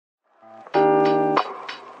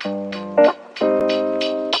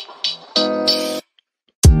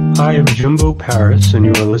Jimbo Paris, and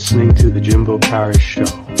you are listening to The Jimbo Paris Show.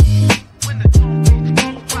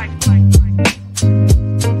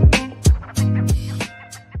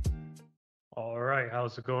 All right,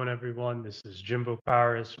 how's it going, everyone? This is Jimbo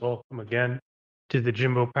Paris. Welcome again to The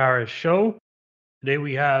Jimbo Paris Show. Today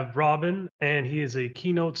we have Robin, and he is a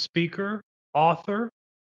keynote speaker, author,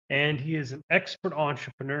 and he is an expert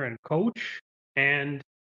entrepreneur and coach. And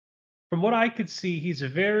from what I could see, he's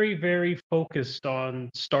very, very focused on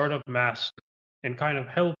startup mastery and kind of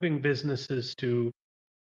helping businesses to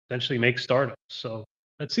essentially make startups. So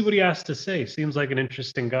let's see what he has to say. Seems like an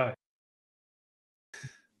interesting guy.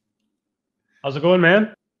 How's it going,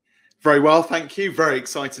 man? Very well, thank you. Very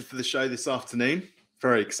excited for the show this afternoon.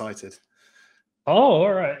 Very excited. Oh,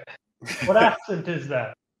 all right. What accent is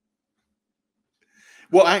that?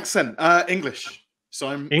 What accent? English. So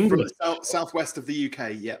I'm English. from the southwest of the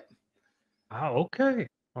UK. Yeah. Oh, okay.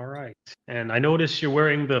 All right. And I notice you're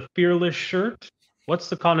wearing the Fearless shirt. What's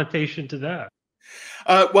the connotation to that?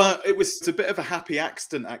 Well, it was a bit of a happy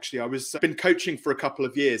accident, actually. I've been coaching for a couple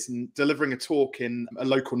of years and delivering a talk in a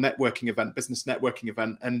local networking event, business networking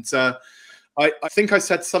event. And I think I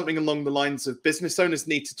said something along the lines of business owners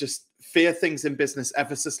need to just fear things in business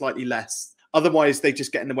ever so slightly less. Otherwise, they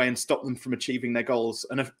just get in the way and stop them from achieving their goals.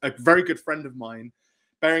 And a very good friend of mine,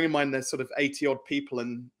 bearing in mind there's sort of 80 odd people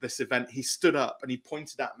in this event, he stood up and he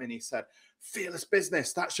pointed at me and he said, "Fearless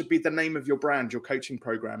Business, that should be the name of your brand, your coaching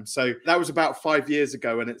program." So that was about 5 years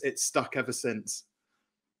ago, and it's stuck ever since.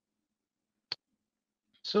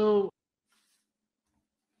 So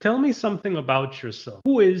tell me something about yourself.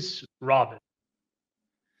 Who is Robin?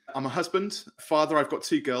 I'm a husband, father. I've got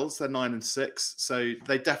 2 girls. They're 9 and 6. So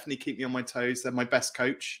they definitely keep me on my toes. They're my best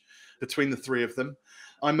coach between the 3 of them.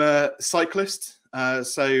 I'm a cyclist, and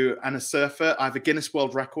a surfer. I have a Guinness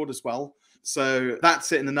World Record as well. So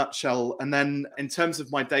that's it in a nutshell. And then in terms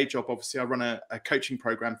of my day job, obviously I run a coaching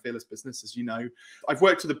program, Fearless Business, as you know. I've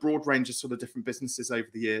worked with a broad range of sort of different businesses over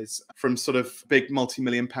the years, from sort of big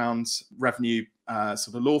multi-million pounds revenue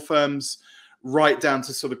sort of law firms, right down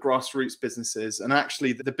to sort of grassroots businesses. And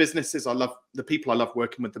actually the businesses I love, the people I love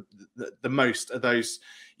working with the most are those,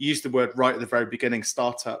 you used the word right at the very beginning,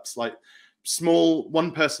 startups, like small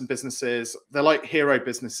one-person businesses. They're like hero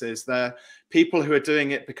businesses. They're people who are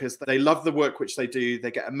doing it because they love the work which they do. They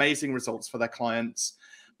get amazing results for their clients,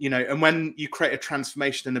 and when you create a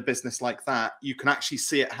transformation in a business like that, you can actually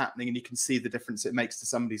see it happening and you can see the difference it makes to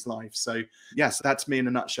somebody's life. So yes, that's me in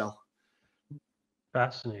a nutshell.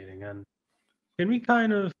 Fascinating. And can we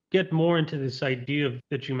kind of get more into this idea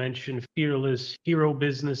that you mentioned, fearless hero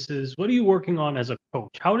businesses? What are you working on as a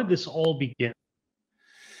coach? How did this all begin?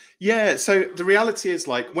 Yeah, so the reality is,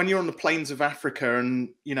 like, when you're on the plains of Africa and,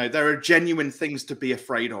 there are genuine things to be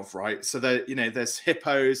afraid of, right? So there's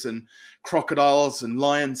hippos and crocodiles and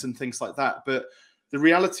lions and things like that. But the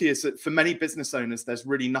reality is that for many business owners, there's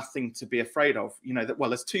really nothing to be afraid of.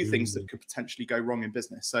 There's 2 things that could potentially go wrong in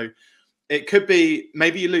business. So it could be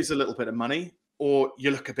maybe you lose a little bit of money, or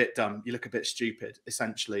you look a bit dumb, you look a bit stupid,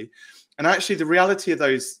 essentially. And actually the reality of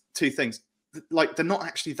those 2 things, like, they're not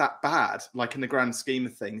actually that bad, like in the grand scheme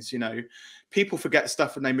of things. People forget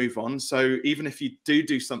stuff and they move on. So even if you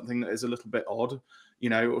do something that is a little bit odd,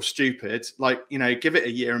 or stupid, like, give it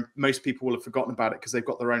a year and most people will have forgotten about it because they've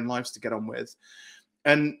got their own lives to get on with.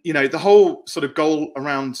 And, the whole sort of goal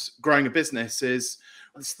around growing a business is,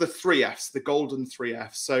 it's the 3 Fs, the golden 3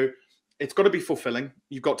 Fs. So it's got to be fulfilling.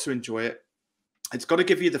 You've got to enjoy it. It's got to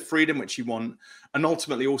give you the freedom which you want. And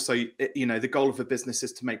ultimately also, the goal of a business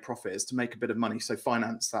is to make profit, is to make a bit of money. So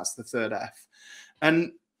finance, that's the 3rd F.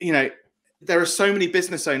 And, there are so many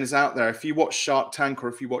business owners out there. If you watch Shark Tank, or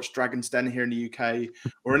if you watch Dragon's Den here in the UK,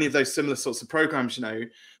 or any of those similar sorts of programs,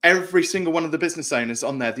 every single one of the business owners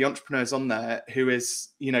on there, the entrepreneurs on there who is,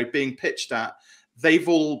 being pitched at, they've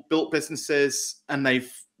all built businesses and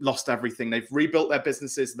they've lost everything. They've rebuilt their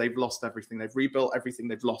businesses, they've lost everything. They've rebuilt everything,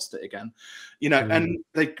 they've lost it again. And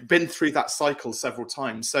they've been through that cycle several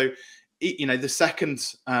times. So, the second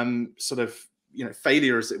sort of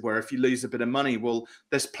failure, as it were, if you lose a bit of money, well,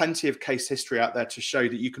 there's plenty of case history out there to show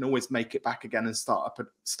that you can always make it back again and start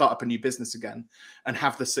up a new business again and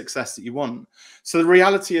have the success that you want. So the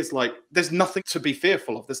reality is, like, there's nothing to be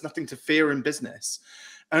fearful of. There's nothing to fear in business.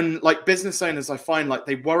 And like business owners, I find, like,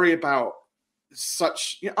 they worry about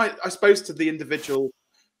such, I suppose to the individual,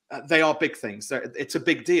 they are big things. It's a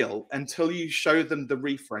big deal until you show them the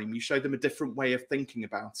reframe. You show them a different way of thinking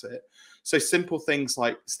about it. So simple things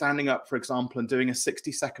like standing up, for example, and doing a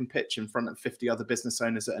 60-second pitch in front of 50 other business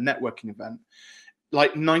owners at a networking event.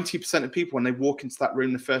 Like 90% of people, when they walk into that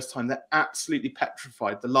room the first time, they're absolutely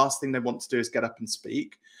petrified. The last thing they want to do is get up and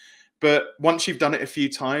speak. But once you've done it a few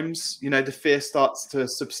times, you know, the fear starts to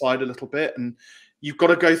subside a little bit, and you've got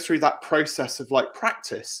to go through that process of like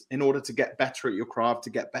practice in order to get better at your craft, to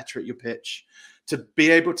get better at your pitch, to be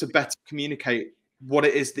able to better communicate what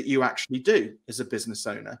it is that you actually do as a business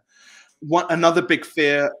owner. Another big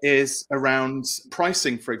fear is around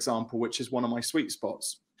pricing, for example, which is one of my sweet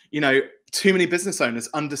spots. You know, too many business owners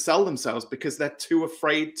undersell themselves because they're too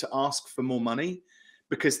afraid to ask for more money,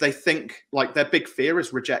 because they think, like, their big fear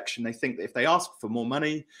is rejection. They think that if they ask for more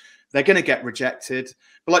money, they're going to get rejected.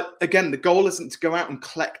 But like, again, the goal isn't to go out and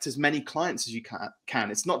collect as many clients as you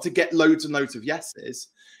can. It's not to get loads and loads of yeses.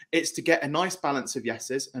 It's to get a nice balance of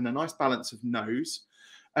yeses and a nice balance of no's.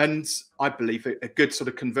 And I believe a good sort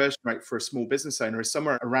of conversion rate for a small business owner is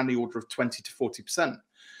somewhere around the order of 20 to 40%.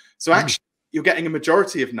 So actually, you're getting a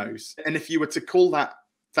majority of no's. And if you were to call that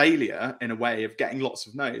failure in a way of getting lots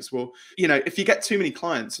of no's, well, you know, if you get too many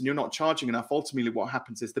clients and you're not charging enough, ultimately what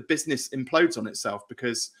happens is the business implodes on itself,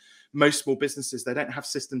 because most small businesses, they don't have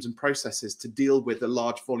systems and processes to deal with a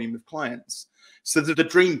large volume of clients. So the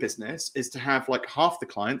dream business is to have like half the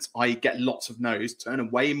clients, i.e. get lots of no's, turn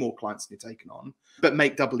away more clients than you're taking on, but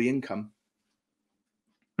make double the income.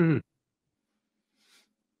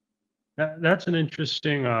 That's an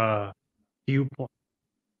interesting viewpoint.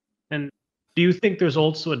 And do you think there's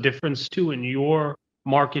also a difference too in your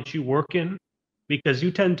market you work in? Because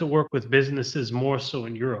you tend to work with businesses more so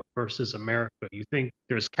in Europe versus America. You think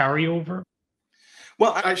there's carryover?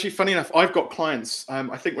 Well, actually, funny enough, I've got clients.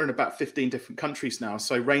 I think we're in about 15 different countries now.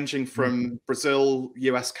 So ranging from Brazil,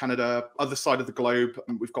 US, Canada, other side of the globe.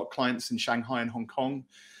 We've got clients in Shanghai and Hong Kong,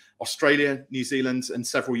 Australia, New Zealand, and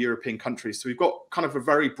several European countries. So we've got kind of a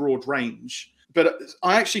very broad range. But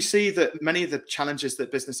I actually see that many of the challenges that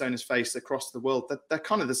business owners face across the world, that they're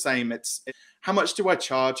kind of the same. It's how much do I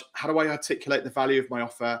charge? How do I articulate the value of my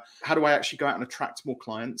offer? How do I actually go out and attract more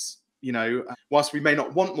clients? You know, whilst we may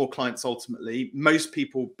not want more clients ultimately, most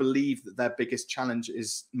people believe that their biggest challenge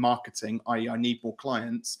is marketing, i.e. I need more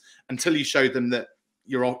clients, until you show them that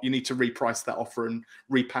you need to reprice that offer and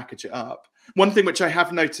repackage it up. One thing which I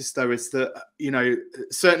have noticed, though, is that, you know,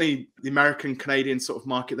 certainly the American, Canadian sort of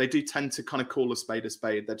market, they do tend to kind of call a spade a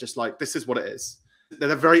spade. They're just like, this is what it is.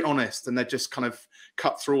 They're very honest, and they're just kind of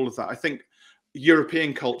cut through all of that. I think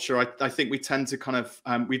European culture, I think we tend to kind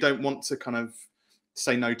of, we don't want to kind of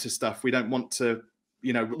say no to stuff. We don't want to,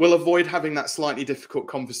 you know, we'll avoid having that slightly difficult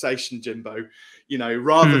conversation, Jimbo, you know,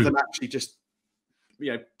 rather than actually just,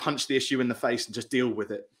 you know, punch the issue in the face and just deal with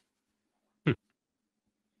it.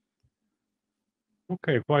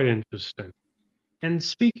 Okay, quite interesting. And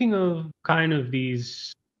speaking of kind of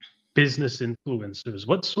these business influencers,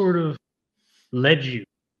 what sort of led you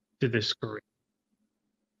to this career?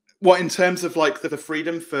 What, in terms of like the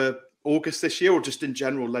freedom for August this year, or just in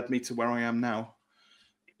general led me to where I am now?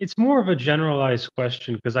 It's more of a generalized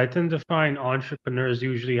question, because I tend to find entrepreneurs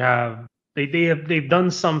usually have they've done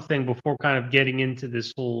something before kind of getting into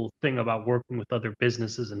this whole thing about working with other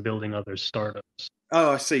businesses and building other startups.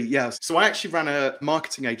 Oh, I see. Yeah. So I actually ran a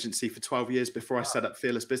marketing agency for 12 years before I set up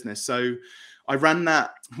Fearless Business. So I ran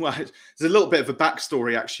that. Well, there's a little bit of a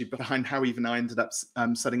backstory actually behind how even I ended up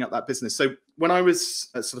setting up that business. So when I was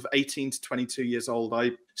sort of 18 to 22 years old,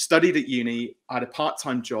 I studied at uni. I had a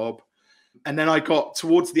part-time job. And then I got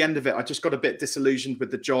towards the end of it, I just got a bit disillusioned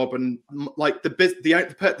with the job, and like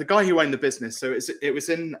the guy who owned the business. So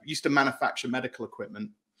used to manufacture medical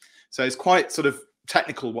equipment. So it's quite sort of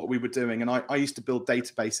technical what we were doing. And I used to build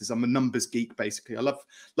databases. I'm a numbers geek, basically. I love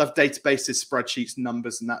databases, spreadsheets,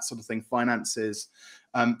 numbers, and that sort of thing, finances,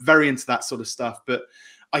 very into that sort of stuff. But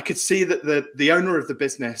I could see that the owner of the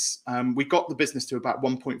business, we got the business to about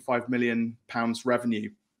 1.5 million pounds revenue.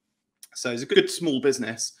 So it's a good small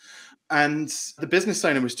business. And the business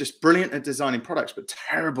owner was just brilliant at designing products, but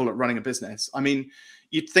terrible at running a business. I mean,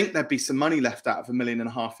 you'd think there'd be some money left out of $1.5 million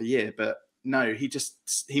a year, but no,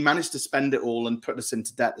 he managed to spend it all and put us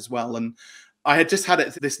into debt as well. And I had just had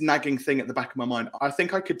this nagging thing at the back of my mind. I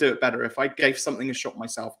think I could do it better. If I gave something a shot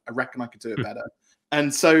myself, I reckon I could do it better.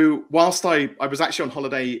 And so whilst I was actually on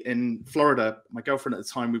holiday in Florida, my girlfriend at the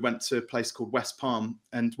time, we went to a place called West Palm.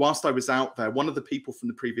 And whilst I was out there, one of the people from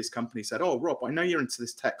the previous company said, "Oh, Rob, I know you're into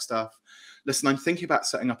this tech stuff. Listen, I'm thinking about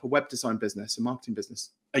setting up a web design business, a marketing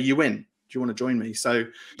business. Are you in? Do you want to join me?" So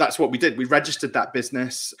that's what we did. We registered that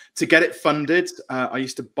business. To get it funded, I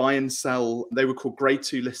used to buy and sell, they were called grade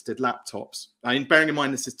 2 listed laptops. I mean, bearing in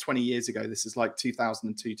mind, this is 20 years ago. This is like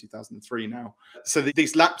 2002, 2003 now. So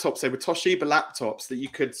these laptops, they were Toshiba laptops that you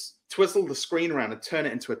could twizzle the screen around and turn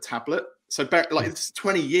it into a tablet. So like it's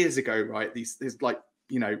 20 years ago, right? These like,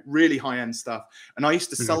 you know, really high-end stuff. And I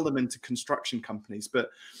used to sell them into construction companies, but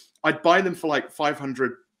I'd buy them for like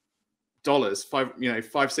 500 five,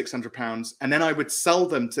 £600, and then I would sell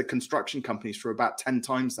them to construction companies for about 10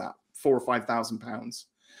 times that, £4,000 or £5,000,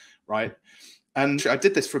 right? And I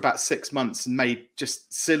did this for about 6 months and made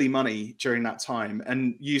just silly money during that time,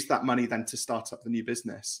 and used that money then to start up the new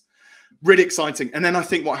business. Really exciting. And then I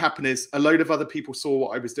think what happened is a load of other people saw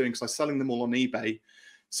what I was doing, because I was selling them all on eBay.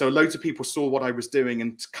 So loads of people saw what I was doing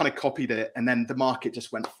and kind of copied it. And then the market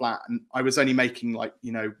just went flat. And I was only making like,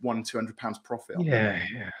 £100-200 profit. Yeah.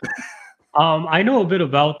 I know a bit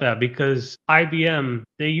about that because IBM,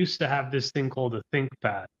 they used to have this thing called a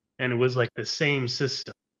ThinkPad, and it was like the same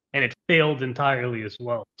system, and it failed entirely as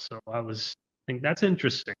well. So I think that's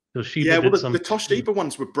interesting. Toshiba Yeah, well, did the something. Toshiba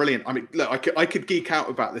ones were brilliant. I mean, look, I could geek out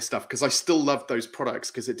about this stuff because I still love those products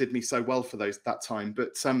because it did me so well for that time.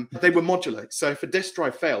 But they were modular. So if a disk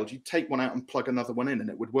drive failed, you'd take one out and plug another one in and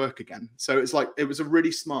it would work again. So it was a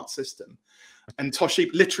really smart system. And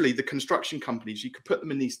Toshiba, literally the construction companies, you could put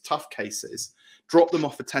them in these tough cases, drop them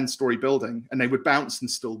off a 10-story building, and they would bounce and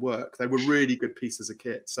still work. They were really good pieces of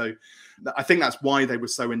kit. So I think that's why they were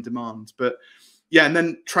so in demand. But yeah, and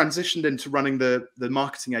then transitioned into running the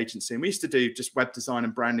marketing agency. And we used to do just web design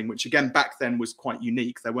and branding, which again, back then was quite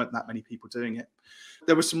unique. There weren't that many people doing it.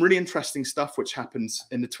 There was some really interesting stuff which happened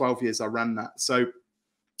in the 12 years I ran that. So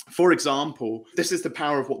for example, this is the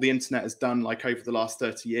power of what the internet has done like over the last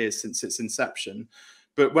 30 years since its inception.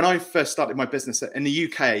 But when I first started my business in the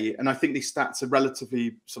UK, and I think these stats are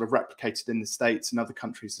relatively sort of replicated in the States and other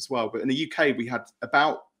countries as well. But in the UK, we had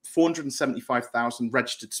about 475,000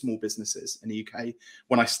 registered small businesses in the UK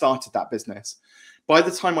when I started that business. By the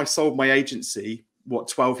time I sold my agency,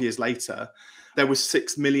 12 years later, there was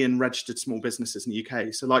 6 million registered small businesses in the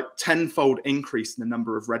UK. So like 10-fold increase in the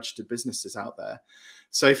number of registered businesses out there.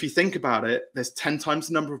 So if you think about it, there's 10 times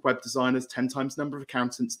the number of web designers, 10 times the number of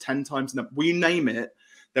accountants, 10 times, we name it,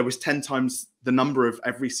 there was 10 times the number of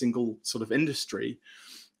every single sort of industry.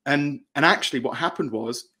 And actually what happened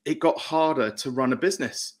was it got harder to run a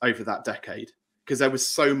business over that decade because there was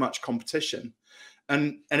so much competition.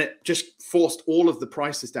 And it just forced all of the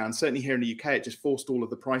prices down. Certainly here in the UK, it just forced all of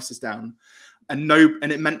the prices down. And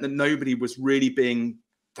it meant that nobody was really being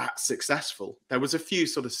that successful. There was a few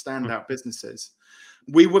sort of standout businesses.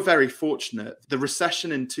 We were very fortunate. The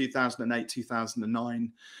recession in 2008,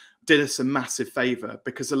 2009 did us a massive favor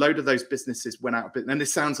because a load of those businesses went out of business. And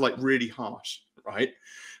this sounds like really harsh, right?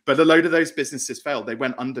 But a load of those businesses failed. They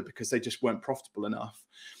went under because they just weren't profitable enough.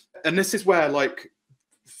 And this is where like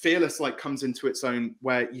Fearless like comes into its own,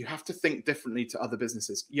 where you have to think differently to other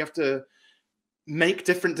businesses. You have to make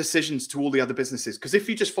different decisions to all the other businesses. Because if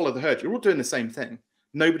you just follow the herd, you're all doing the same thing.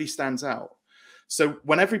 Nobody stands out. So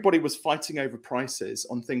when everybody was fighting over prices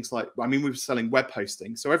on things like, we were selling web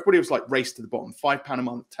hosting. So everybody was like race to the bottom, £5 a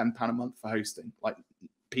month, £10 a month for hosting, like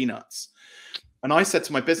peanuts. And I said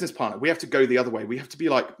to my business partner, we have to go the other way. We have to be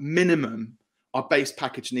like minimum, our base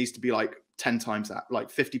package needs to be like 10 times that,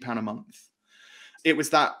 like £50 a month. It was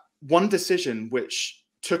that one decision which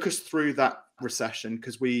took us through that recession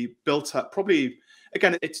because we built up probably,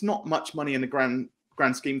 again, it's not much money in the grand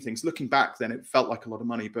scheme of things. Looking back then, it felt like a lot of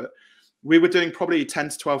money, but we were doing probably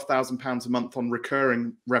 £10,000 to £12,000 a month on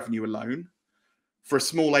recurring revenue alone for a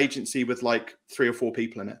small agency with like 3 or 4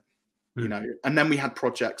 people in it, and then we had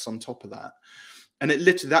projects on top of that. And it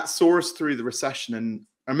literally, that saw us through the recession. And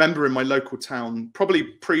I remember in my local town, probably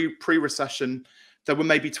pre-recession, there were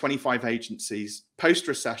maybe 25 agencies.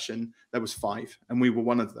 Post-recession, there was 5, and we were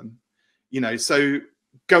one of them. So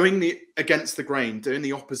going against the grain, doing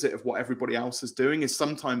the opposite of what everybody else is doing is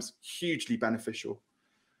sometimes hugely beneficial.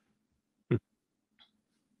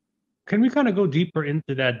 Can we kind of go deeper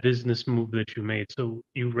into that business move that you made? So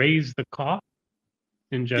you raised the cost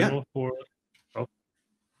in general for...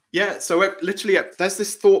 Yeah, so literally there's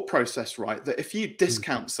this thought process, right? That if you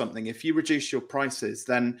discount something, if you reduce your prices,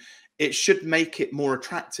 then it should make it more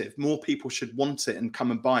attractive. More people should want it and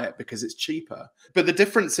come and buy it because it's cheaper. But the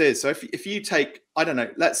difference is, so if you take, I don't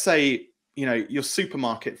know, let's say, your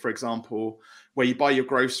supermarket, for example, where you buy your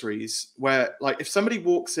groceries, where like if somebody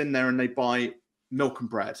walks in there and they buy milk and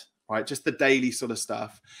bread, right? Just the daily sort of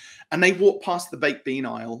stuff. And they walk past the baked bean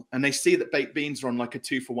aisle and they see that baked beans are on like a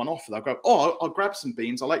 2-for-1 offer. They'll go, oh, I'll grab some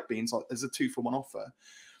beans. I like beans. There's a 2-for-1 offer.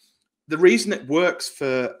 The reason it works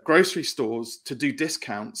for grocery stores to do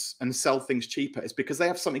discounts and sell things cheaper is because they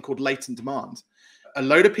have something called latent demand. A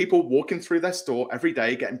load of people walking through their store every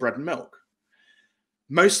day getting bread and milk.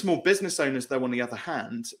 Most small business owners, though, on the other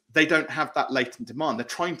hand, they don't have that latent demand. They're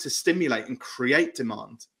trying to stimulate and create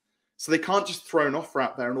demand. So they can't just throw an offer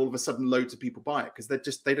out there and all of a sudden loads of people buy it because they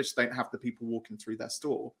just don't have the people walking through their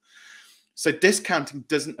store. So discounting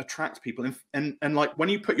doesn't attract people. And like when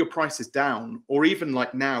you put your prices down, or even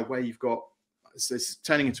like now where you've got, so it's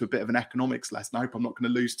turning into a bit of an economics lesson. I hope I'm not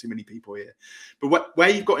going to lose too many people here. But where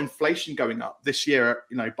you've got inflation going up this year,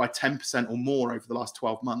 you know, by 10% or more over the last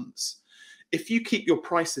 12 months, if you keep your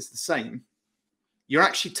prices the same, you're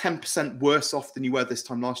actually 10% worse off than you were this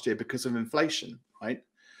time last year because of inflation, right?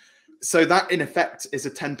 So that in effect is a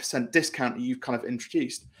 10% discount that you've kind of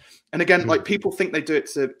introduced. And again, like people think they do it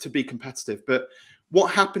to be competitive, but what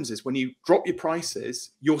happens is when you drop your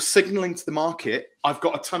prices, you're signaling to the market, I've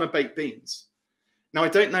got a ton of baked beans. Now, I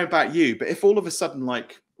don't know about you, but if all of a sudden,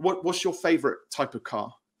 like, what's your favorite type of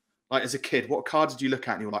car? Like as a kid, what car did you look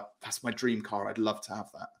at and you were like, that's my dream car. I'd love to have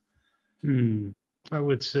that. I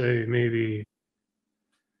would say maybe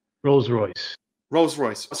Rolls Royce. Rolls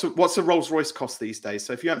Royce. So what's a Rolls Royce cost these days?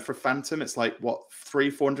 So if you went for a Phantom, it's like what,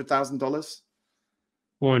 $400,000?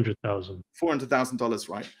 $400,000. $400,000,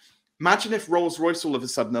 right? Imagine if Rolls Royce all of a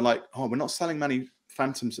sudden they're like, oh, we're not selling many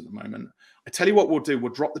Phantoms at the moment. I tell you what we'll do.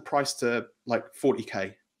 We'll drop the price to like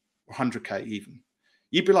 40K or 100K even.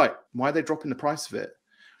 You'd be like, why are they dropping the price of it?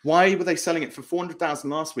 Why were they selling it for 400,000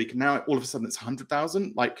 last week and now all of a sudden it's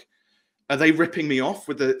 100,000? Like, are they ripping me off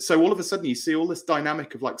with the? So all of a sudden you see all this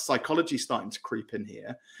dynamic of like psychology starting to creep in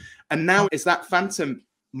here. And now is that Phantom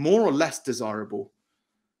more or less desirable?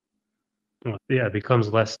 Yeah, it becomes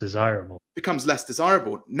less desirable. Becomes less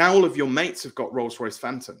desirable. Now all of your mates have got Rolls Royce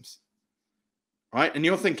Phantoms, right? And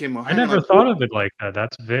you're thinking, well, I never thought of it like that.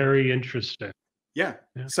 That's very interesting. Yeah.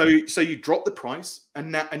 So you drop the price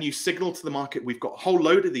and you signal to the market, we've got a whole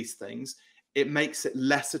load of these things. It makes it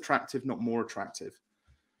less attractive, not more attractive.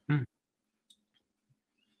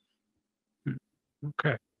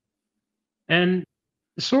 Okay. And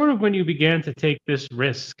sort of when you began to take this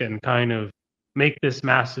risk and kind of make this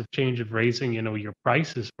massive change of raising, you know, your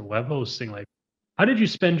prices for web hosting, like, how did you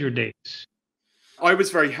spend your days? I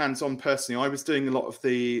was very hands-on personally. I was doing a lot of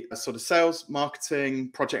the sort of sales,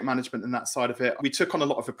 marketing, project management, and that side of it. We took on a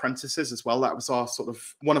lot of apprentices as well. That was our sort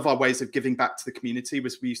of one of our ways of giving back to the community.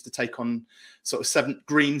 Was we used to take on sort of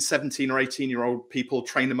green 17 or 18-year-old people,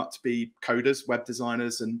 train them up to be coders, web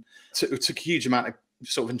designers, and took a huge amount of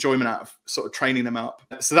sort of enjoyment out of sort of training them up.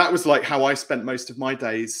 So that was like how I spent most of my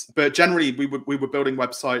days. But generally, we were building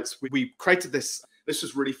websites. We created this. This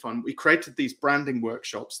was really fun. We created these branding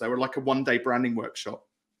workshops. They were like a one-day branding workshop.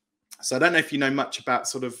 So I don't know if you know much about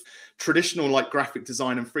sort of traditional like graphic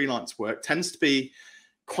design and freelance work. Tends to be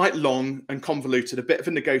quite long and convoluted, a bit of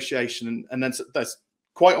a negotiation. And then there's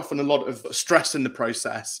quite often a lot of stress in the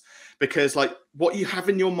process because like what you have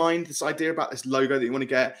in your mind, this idea about this logo that you want to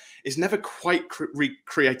get is never quite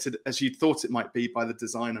recreated as you thought it might be by the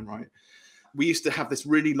designer, right? We used to have this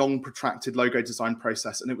really long, protracted logo design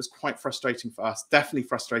process, and it was quite frustrating for us, definitely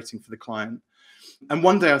frustrating for the client. And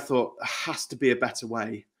one day I thought, there has to be a better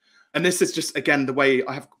way. And this is just, again, the way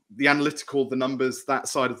I have the analytical, the numbers, that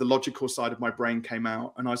side of the logical side of my brain came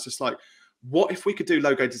out. And I was just like, what if we could do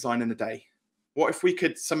logo design in a day? What if we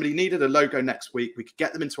could, somebody needed a logo next week, we could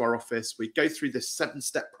get them into our office, we'd go through this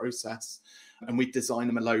 7-step process, and we'd design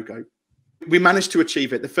them a logo. We managed to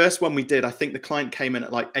achieve it. The first one we did, I think the client came in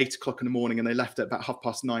at like 8 o'clock in the morning and they left at about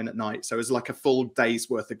 9:30 at night. So it was like a full day's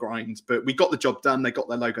worth of grind, but we got the job done. They got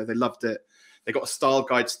their logo. They loved it. They got a style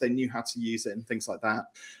guide, so they knew how to use it and things like that.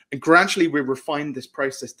 And gradually we refined this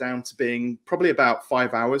process down to being probably about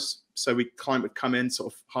 5 hours. So client would come in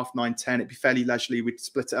sort of 9:30, 10. It'd be fairly leisurely. We'd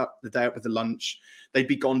split it up the day up with a lunch. They'd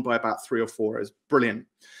be gone by about 3 or 4. It was brilliant.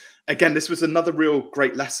 Again, this was another real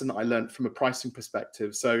great lesson that I learned from a pricing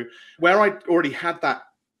perspective. So where I already had that,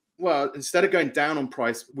 well, instead of going down on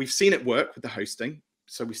price, we've seen it work with the hosting.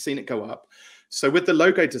 So we've seen it go up. So with the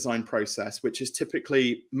logo design process, which is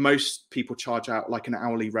typically most people charge out like an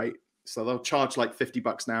hourly rate. So they'll charge like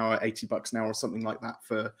 $50 an hour, $80 an hour or something like that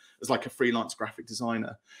as like a freelance graphic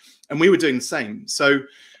designer. And we were doing the same. So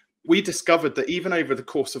we discovered that even over the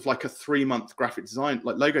course of like a 3-month graphic design,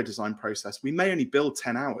 like logo design process, we may only build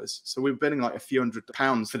 10 hours. So we were billing like a few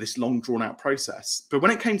 £100 for this long drawn out process. But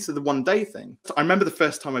when it came to the one-day thing, I remember the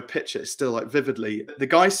first time I pitched it still like vividly. The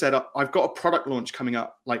guy said, I've got a product launch coming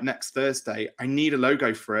up like next Thursday. I need a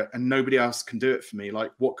logo for it and nobody else can do it for me.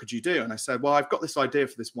 Like, what could you do? And I said, well, I've got this idea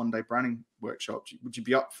for this one-day branding workshop. Would you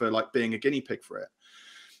be up for like being a guinea pig for it?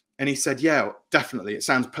 And he said, yeah, definitely. It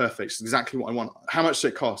sounds perfect. It's exactly what I want. How much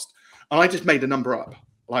does it cost? And I just made a number up.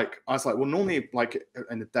 Like, I was like, well, normally like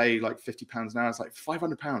in a day, like £50 an hour, it's like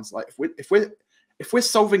 £500. Like if we're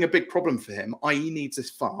solving a big problem for him, i.e. he needs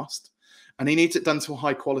this fast and he needs it done to a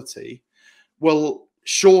high quality, well,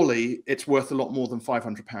 surely it's worth a lot more than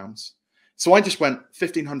 £500. So I just went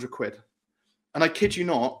 1,500 quid. And I kid you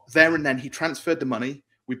not, there and then he transferred the money.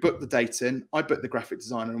 We booked the date in, I booked the graphic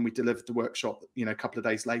designer, and we delivered the workshop, a couple of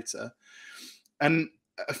days later. And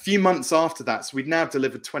a few months after that, so we'd now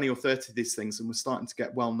delivered 20 or 30 of these things, and we're starting to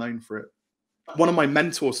get well known for it. One of my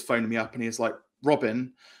mentors phoned me up and he was like,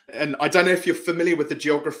 Robin, and I don't know if you're familiar with the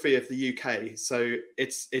geography of the UK. So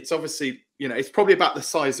it's obviously, it's probably about the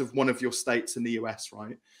size of one of your states in the US,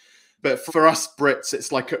 right? But for us Brits,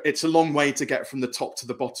 it's a long way to get from the top to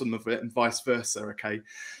the bottom of it and vice versa, okay?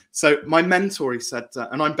 So my mentor, he said,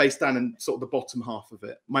 and I'm based down in sort of the bottom half of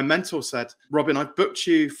it. My mentor said, Robin, I've booked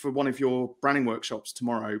you for one of your branding workshops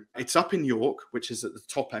tomorrow. It's up in York, which is at the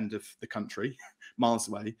top end of the country, miles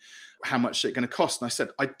away. How much is it going to cost? And I said,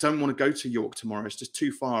 I don't want to go to York tomorrow. It's just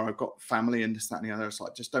too far. I've got family and this, that, and the other. It's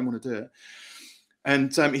like, just don't want to do it.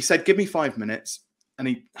 And he said, give me 5 minutes. And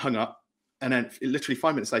he hung up. And then literally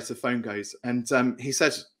 5 minutes later, the phone goes. And he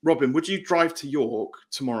says, Robin, would you drive to York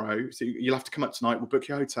tomorrow? So you'll have to come up tonight. We'll book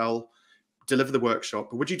your hotel, deliver the workshop.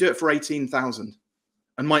 But would you do it for 18,000?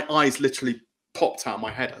 And my eyes literally popped out of my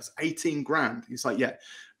head. I was 18 grand. He's like, yeah,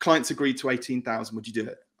 clients agreed to 18,000. Would you do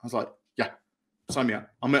it? I was like, yeah, sign me up.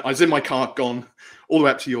 I was in my car, gone all the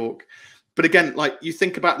way up to York. But again, like you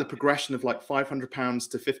think about the progression of like £500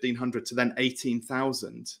 to 1,500 to then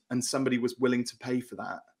 18,000, and somebody was willing to pay for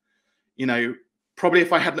that. Probably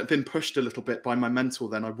if I hadn't been pushed a little bit by my mentor,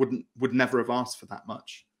 then I would never have asked for that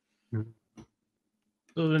much.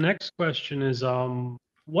 So the next question is,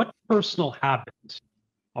 what personal habits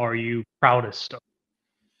are you proudest of?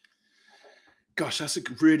 Gosh, that's a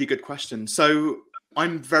really good question. So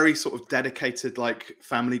I'm very sort of dedicated, like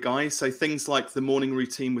family guy. So things like the morning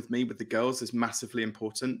routine with me, with the girls, is massively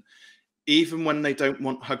important. Even when they don't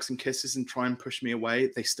want hugs and kisses and try and push me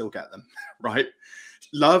away, they still get them, right?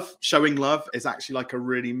 Showing love is actually like a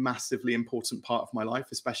really massively important part of my life,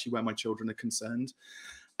 especially where my children are concerned.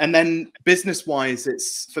 And then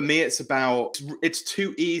business-wise, for me, it's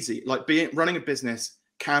too easy. Like running a business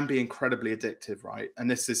can be incredibly addictive, right? And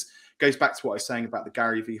goes back to what I was saying about the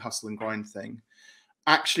Gary V hustle and grind thing.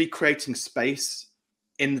 Actually creating space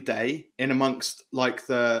in the day, in amongst like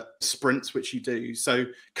the sprints which you do. So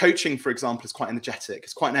coaching, for example, is quite energetic.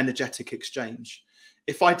 It's quite an energetic exchange.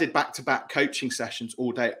 If I did back-to-back coaching sessions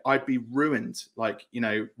all day, I'd be ruined,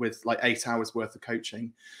 with like 8 hours worth of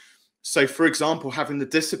coaching. So for example, having the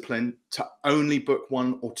discipline to only book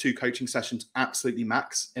 1 or 2 coaching sessions absolutely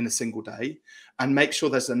max in a single day, and make sure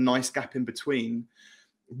there's a nice gap in between.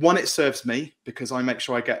 One, it serves me because I make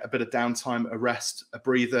sure I get a bit of downtime, a rest, a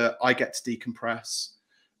breather. I get to decompress,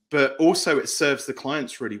 but also it serves the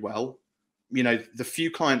clients really well. The few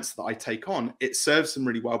clients that I take on, it serves them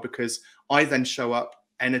really well because I then show up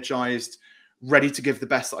energized, ready to give the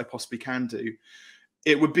best that I possibly can do.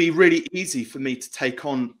 It would be really easy for me to take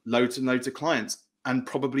on loads and loads of clients and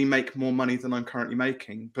probably make more money than I'm currently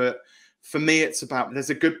making. But for me, it's about, there's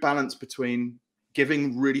a good balance between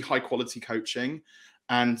giving really high quality coaching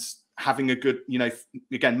and having a good,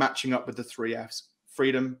 again, matching up with the 3 Fs: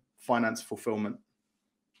 freedom, finance, fulfillment.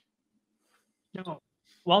 Now,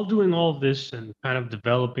 while doing all this and kind of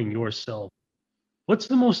developing yourself, what's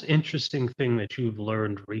the most interesting thing that you've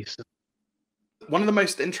learned recently? One of the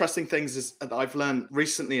most interesting things that I've learned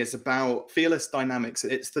recently is about fearless dynamics.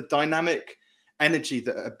 It's the dynamic energy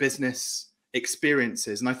that a business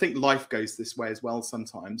experiences. And I think life goes this way as well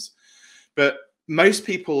sometimes. But most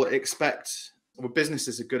people expect, well, business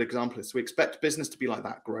is a good example. So we expect business to be like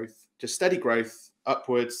that: growth, just steady growth,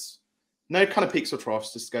 upwards, no kind of peaks or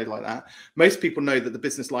troughs, just go like that. Most people know that the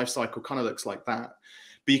business life cycle kind of looks like that.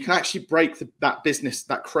 But you can actually break that business,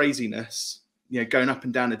 that craziness, going up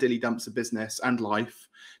and down the dilly dumps of business and life,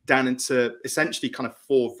 down into essentially kind of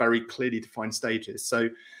 4 very clearly defined stages. So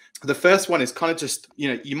the first one is kind of just,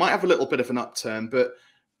 you might have a little bit of an upturn, but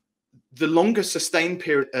the longer sustained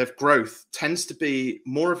period of growth tends to be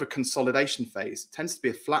more of a consolidation phase, it tends to be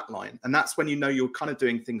a flat line. And that's when you're kind of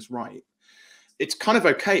doing things right. It's kind of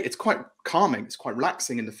okay. It's quite calming. It's quite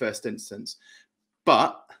relaxing in the first instance.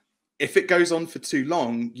 But if it goes on for too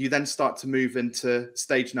long, you then start to move into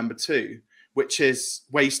stage number 2, which is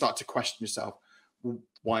where you start to question yourself. Well,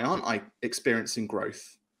 why aren't I experiencing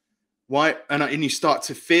growth? Why? And you start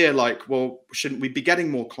to fear like, well, shouldn't we be getting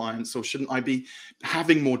more clients, or shouldn't I be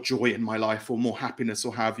having more joy in my life, or more happiness,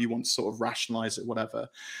 or however you want to sort of rationalize it, whatever.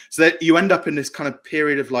 So that you end up in this kind of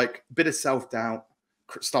period of like a bit of self-doubt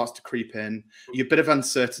starts to creep in, a bit of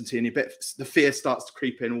uncertainty, and the fear starts to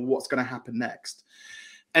creep in. Well, what's going to happen next?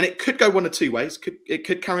 And it could go one of 2 ways. It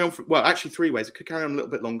could carry on, actually 3 ways. It could carry on a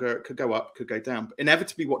little bit longer. It could go up, could go down. But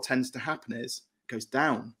inevitably what tends to happen is it goes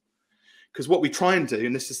down. Because what we try and do,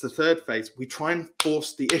 and this is the 3rd phase, we try and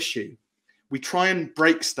force the issue. We try and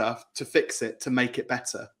break stuff to fix it, to make it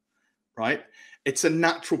better, right? It's a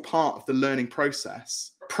natural part of the learning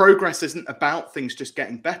process. Progress isn't about things just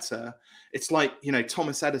getting better. It's like, you know,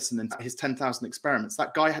 Thomas Edison and his 10,000 experiments.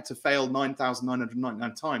 That guy had to fail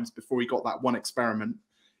 9,999 times before he got that one experiment,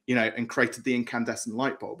 you know, and created the incandescent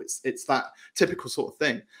light bulb. It's that typical sort of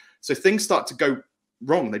thing. So things start to go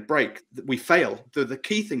wrong, they break, we fail. The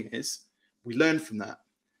key thing is we learn from that,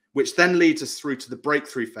 which then leads us through to the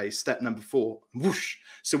breakthrough phase, step number 4. Whoosh.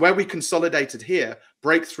 So where we consolidated here,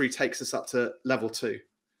 breakthrough takes us up to level 2.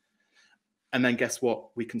 And then guess what?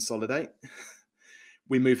 We consolidate.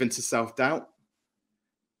 We move into self-doubt.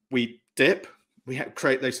 We dip. We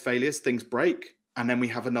create those failures. Things break. And then we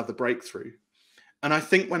have another breakthrough. And I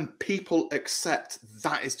think when people accept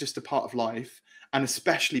that is just a part of life, and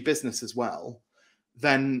especially business as well,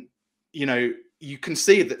 then, you know, you can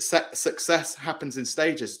see that success happens in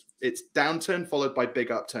stages. It's downturn followed by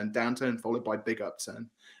big upturn, downturn followed by big upturn.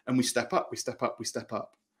 And we step up, we step up, we step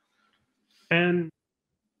up. And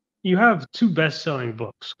you have 2 best-selling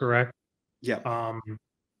books, correct? Yeah. I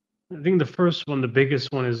think the first one, the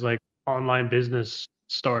biggest one, is like Online Business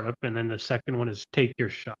Startup, and then the second one is Take Your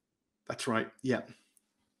Shot. That's right. Yeah.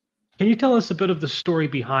 Can you tell us a bit of the story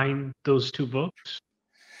behind those 2 books?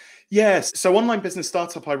 Yes. So Online Business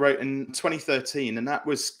Startup I wrote in 2013, and that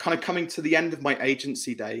was kind of coming to the end of my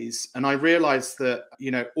agency days. And I realized that,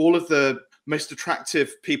 you know, all of the most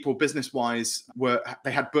attractive people business-wise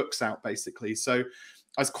they had books out basically. So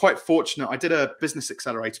I was quite fortunate. I did a business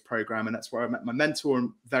accelerator program, and that's where I met my mentor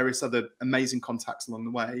and various other amazing contacts along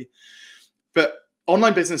the way. But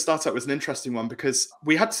Online Business Startup was an interesting one because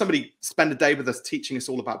we had somebody spend a day with us teaching us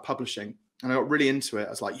all about publishing. And I got really into it. I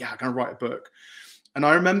was like, yeah, I'm going to write a book. And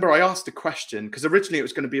I remember I asked a question, because originally it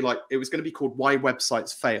was going to be called Why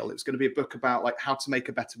Websites Fail. It was going to be a book about like how to make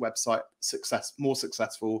a better website more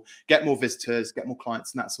successful, get more visitors, get more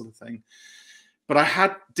clients, and that sort of thing. But I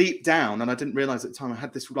had deep down, and I didn't realize at the time, I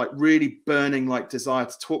had this like really burning like desire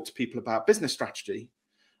to talk to people about business strategy.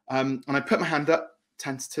 And I put my hand up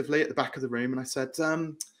tentatively at the back of the room, and I said,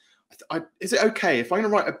 is it okay if I'm going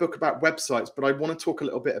to write a book about websites, but I want to talk a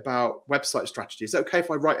little bit about website strategy? Is it okay if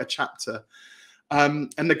I write a chapter?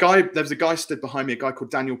 And there was a guy stood behind me, a guy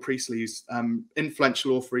called Daniel Priestley, who's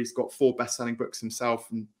influential author. He's got 4 best-selling books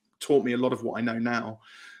himself and taught me a lot of what I know now.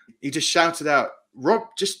 He just shouted out, Rob,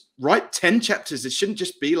 just write 10 chapters. It shouldn't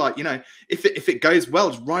just be like, you know, if it goes well,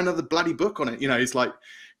 just write another bloody book on it. You know, he's like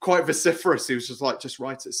quite vociferous. He was just like, just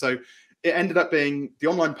write it. So it ended up being the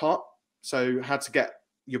online part. So how to get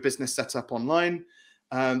your business set up online.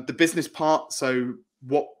 The business part. So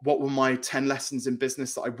what were my 10 lessons in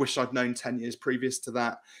business that I wish I'd known 10 years previous to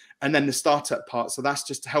that? And then the startup part. So that's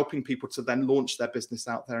just helping people to then launch their business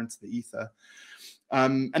out there into the ether.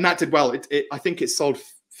 And that did well. I think it sold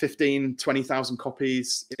 15, 20,000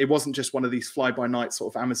 copies. It wasn't just one of these fly-by-night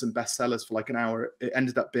sort of Amazon bestsellers for like an hour. It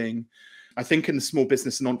ended up being, I think, in the small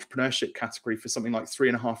business and entrepreneurship category for something like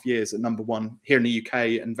 3.5 years at #1 here in the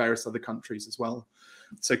UK and various other countries as well.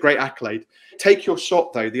 So great accolade. Take Your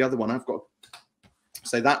Shot, though, the other one, I've got to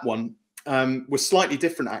say that one was slightly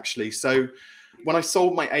different, actually. So when I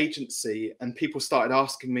sold my agency and people started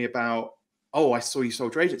asking me about, oh, I saw you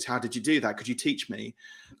sold your agency. How did you do that? Could you teach me?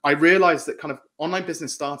 I realized that kind of Online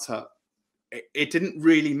Business Startup, it didn't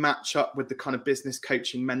really match up with the kind of business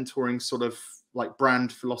coaching, mentoring sort of like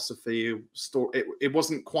brand philosophy. It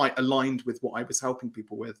wasn't quite aligned with what I was helping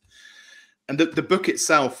people with. And the book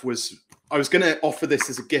itself was, I was going to offer this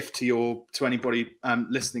as a gift to anybody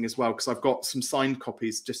listening as well, because I've got some signed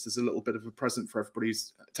copies just as a little bit of a present for everybody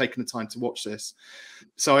who's taken the time to watch this.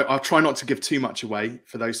 So I'll try not to give too much away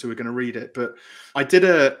for those who are going to read it. But I did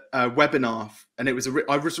a webinar, and I was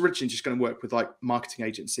originally just going to work with like marketing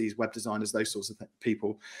agencies, web designers, those sorts of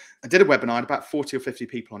people. I did a webinar, I had about 40 or 50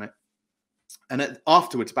 people on it. And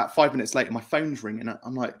afterwards, about 5 minutes later, my phone's ringing.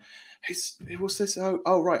 I'm like, what's this?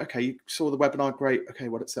 Oh, right. Okay. You saw the webinar. Great. Okay.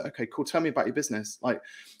 What it's okay. Cool. Tell me about your business. Like,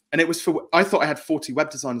 and it was I thought I had 40 web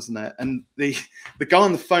designers in there. And the guy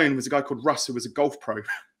on the phone was a guy called Russ, who was a golf pro. I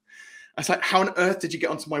was like, how on earth did you get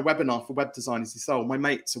onto my webinar for web designers? He said, oh, my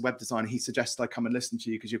mate's a web designer. He suggested I come and listen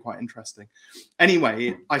to you because you're quite interesting.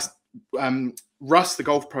 Anyway, Russ, the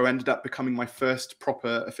golf pro, ended up becoming my first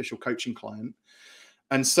proper official coaching client.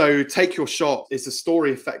 And so Take Your Shot is a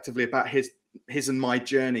story effectively about his and my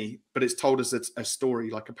journey, but it's told as a story,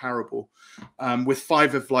 like a parable, with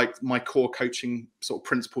 5 of like my core coaching sort of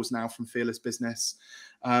principles now from Fearless Business.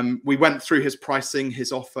 We went through his pricing,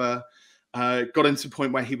 his offer, got into a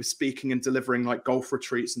point where he was speaking and delivering like golf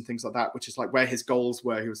retreats and things like that, which is like where his goals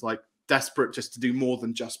were. He was like desperate just to do more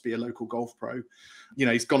than just be a local golf pro. You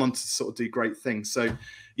know, he's gone on to sort of do great things. So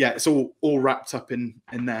yeah, it's all wrapped up in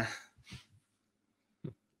there.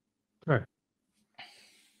 Right.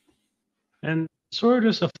 And sort of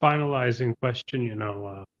just a finalizing question,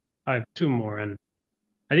 I have two more. And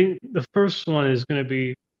I think the first one is going to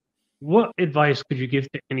be, what advice could you give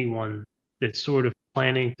to anyone that's sort of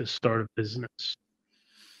planning to start a business?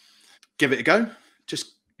 Give it a go.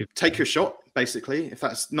 Just If- take your shot, basically. If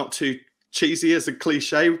that's not too cheesy as a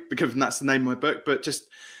cliche, because that's the name of my book, but just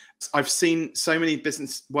I've seen so many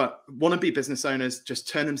wannabe business owners just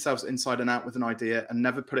turn themselves inside and out with an idea and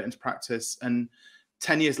never put it into practice. And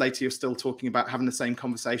 10 years later, you're still talking about having the same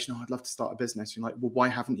conversation. Oh, I'd love to start a business. You're like, well, why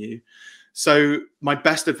haven't you? So my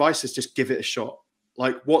best advice is just give it a shot.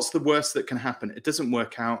 Like, what's the worst that can happen? It doesn't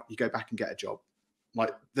work out. You go back and get a job.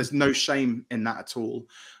 Like, there's no shame in that at all.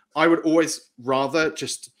 I would always rather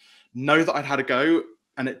just know that I'd had a go,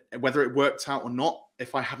 and whether it worked out or not,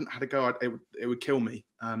 if I hadn't had a go, it would kill me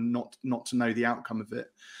not to know the outcome of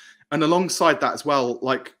it. And alongside that as well,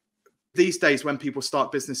 like these days when people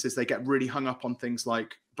start businesses, they get really hung up on things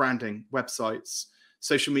like branding, websites,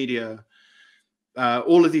 social media,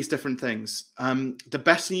 all of these different things. The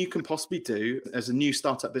best thing you can possibly do as a new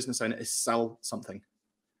startup business owner is sell something.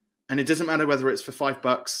 And it doesn't matter whether it's for $5,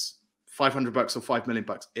 $500 or $5 million.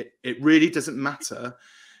 It really doesn't matter.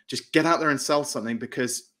 Just get out there and sell something,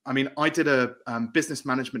 because I mean, I did a business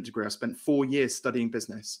management degree. I spent 4 years studying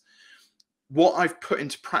business. What I've put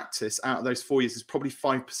into practice out of those 4 years is probably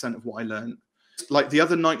 5% of what I learned. Like the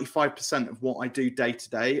other 95% of what I do day to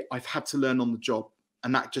day, I've had to learn on the job.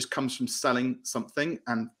 And that just comes from selling something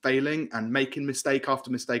and failing and making mistake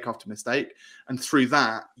after mistake after mistake. And through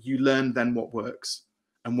that, you learn then what works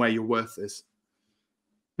and where your worth is.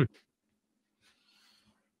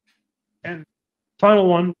 And final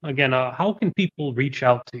one, again, how can people reach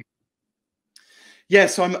out to you? Yeah,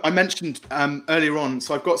 so I mentioned earlier on,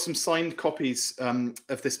 so I've got some signed copies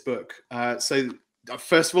of this book. So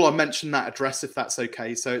first of all, I'll mention that address if that's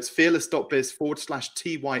okay. So it's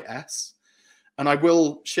fearless.biz/TYS. And I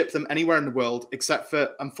will ship them anywhere in the world, except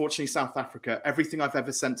for, unfortunately, South Africa. Everything I've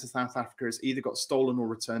ever sent to South Africa has either got stolen or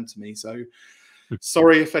returned to me. So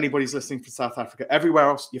sorry if anybody's listening from South Africa. Everywhere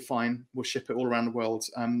else, you're fine. We'll ship it all around the world.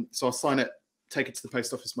 So I'll sign it, take it to the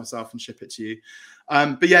post office myself, and ship it to you.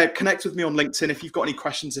 But yeah, connect with me on LinkedIn if you've got any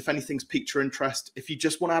questions, if anything's piqued your interest, if you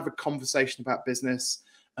just want to have a conversation about business,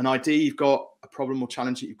 an idea you've got, a problem or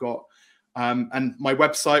challenge that you've got, and my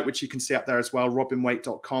website, which you can see up there as well,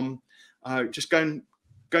 robinwaite.com. Just go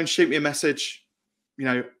and shoot me a message. You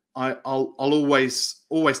know, I'll always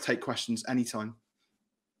take questions anytime.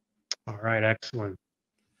 All right, excellent.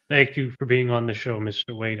 Thank you for being on the show,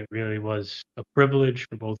 Mr. Waite. It really was a privilege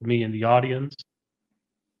for both me and the audience.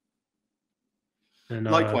 And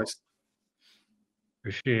Likewise.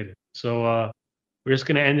 Appreciate it. So we're just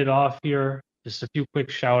going to end it off here. Just a few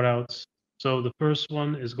quick shout outs. So the first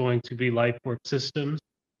one is going to be LifeWork Systems.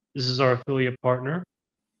 This is our affiliate partner.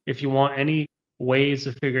 If you want any ways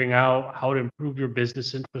of figuring out how to improve your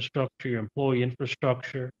business infrastructure, your employee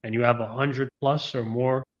infrastructure, and you have 100 plus or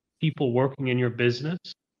more people working in your business,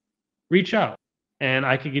 reach out and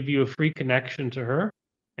I could give you a free connection to her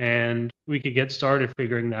and we could get started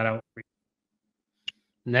figuring that out for you.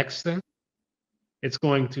 Next thing, it's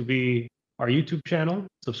going to be our YouTube channel.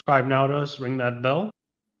 Subscribe now to us, ring that bell.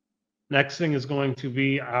 Next thing is going to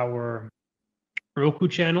be our Roku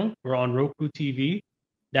channel. We're on Roku TV.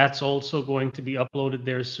 That's also going to be uploaded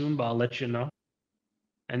there soon, but I'll let you know.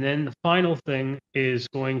 And then the final thing is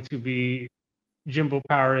going to be Jimbo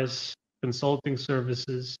Paris Consulting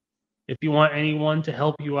Services. If you want anyone to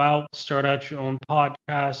help you out, start out your own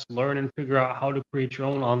podcast, learn and figure out how to create your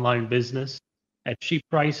own online business at cheap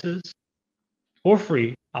prices for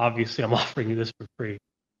free. Obviously, I'm offering you this for free.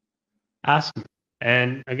 Ask me.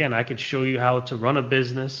 And again, I could show you how to run a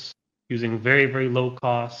business using very, very low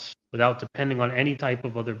costs without depending on any type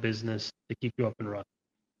of other business to keep you up and running.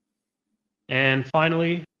 And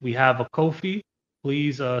finally, we have a Ko-fi.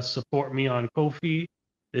 Please support me on Ko-fi.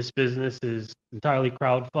 This business is entirely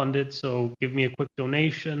crowdfunded, so give me a quick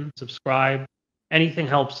donation, subscribe. Anything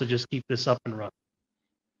helps to just keep this up and running.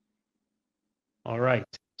 All right.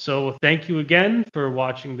 So thank you again for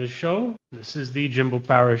watching the show. This is the Jimbo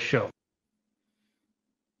Paris Show.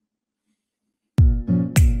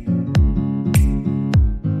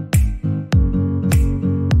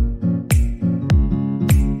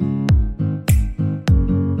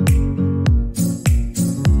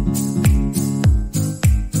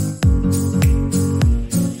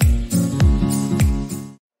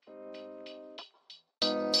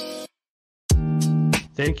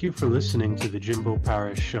 Thank you for listening to the Jimbo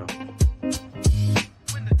Paris Show.